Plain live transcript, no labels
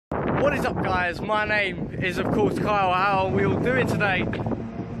What is up, guys? My name is, of course, Kyle. How are we all doing today?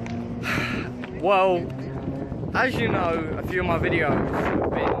 Well, as you know, a few of my videos have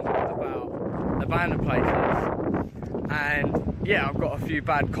been about abandoned places, and yeah, I've got a few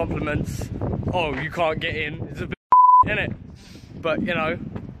bad compliments. Oh, you can't get in. It's a bit innit? But you know,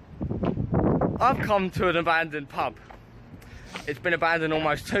 I've come to an abandoned pub. It's been abandoned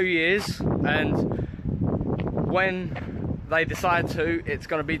almost 2 years, and when they decide to, it's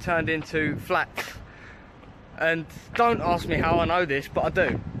going to be turned into flats. And don't ask me how I know this, but I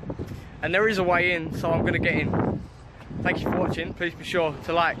do. And there is a way in, so I'm going to get in. Thank you for watching. Please be sure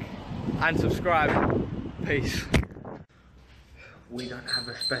to like and subscribe. Peace. We don't have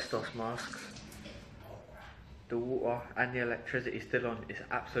asbestos masks. The water and the electricity is still on. It's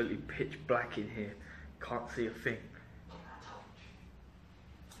absolutely pitch black in here. Can't see a thing.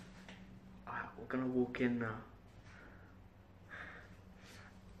 Alright, we're going to walk in now.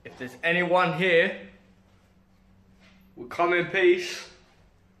 If there's anyone here, we'll come in peace.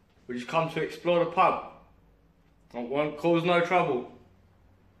 We just come to explore the pub. It won't cause no trouble.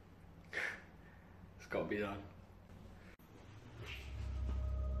 It's got to be done.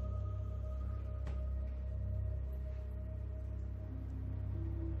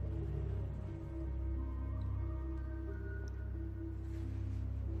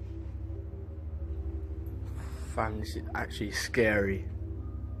 Fam, this is actually scary.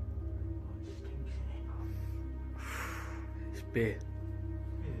 It's beer.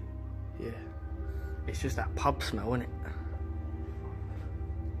 Yeah. It's just that pub smell, isn't it?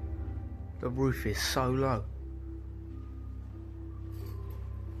 The roof is so low.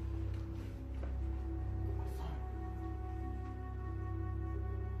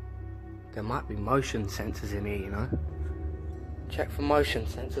 There might be motion sensors in here, you know. Check for motion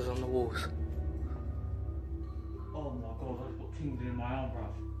sensors on the walls. Oh my god, I've got tingling in my arm,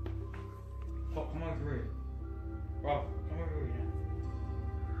 bruv. Fuck, come over here. Bruv, come over here.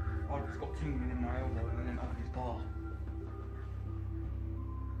 I've just got tingling in my elbow and then over his bar.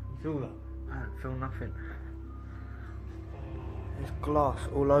 You feel that? I don't feel nothing. There's glass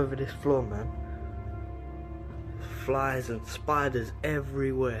all over this floor, man. There's flies and spiders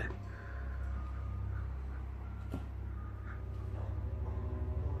everywhere.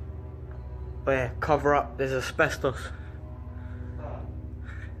 But yeah, cover up, there's asbestos.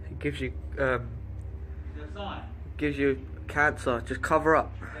 It gives you Is there a sign? gives you cancer. Just cover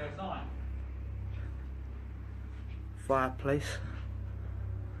up. Is there a sign? Fireplace.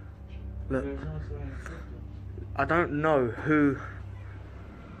 Look, There's no sign. I don't know who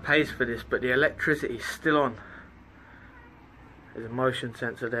pays for this, but the electricity's still on. There's a motion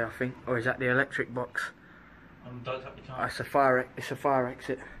sensor there, I think. Or is that the electric box? Don't tap your Oh, time. it's a fire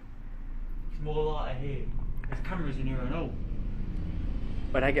exit. It's more lighter here. There's cameras in here and all.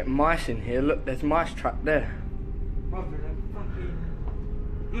 But they get mice in here. Look, there's mice trapped there. Bruv, there's a fucking...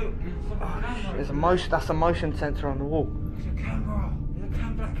 Look, there's a fucking camera. There's a motion. That's a motion sensor on the wall. There's a camera. There's a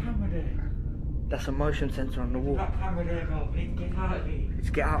black camera there. That's a motion sensor on the wall. Black camera there, bruv. We need to get out of here. Let's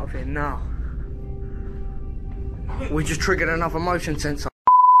get out of here now. We just triggered another motion sensor.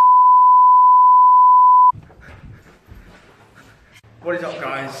 What is up,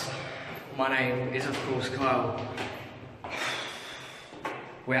 guys? My name is, of course, Kyle.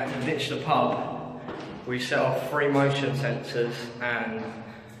 We had to ditch the pub. We set off 3 motion sensors and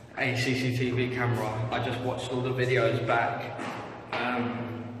a CCTV camera. I just watched all the videos back.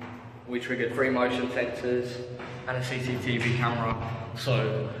 We triggered 3 motion sensors and a CCTV camera.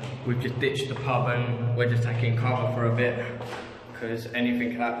 So we've just ditched the pub and we're just taking cover for a bit, because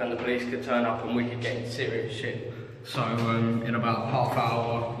anything can happen. The police could turn up and we could get in serious shit. So in about half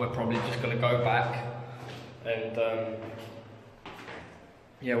hour, we're probably just gonna go back, and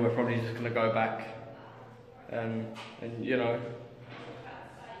yeah, we're probably just gonna go back, and you know.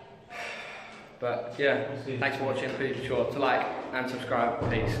 But yeah, thanks for watching. Please be sure to like and subscribe.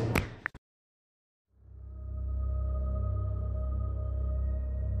 Peace.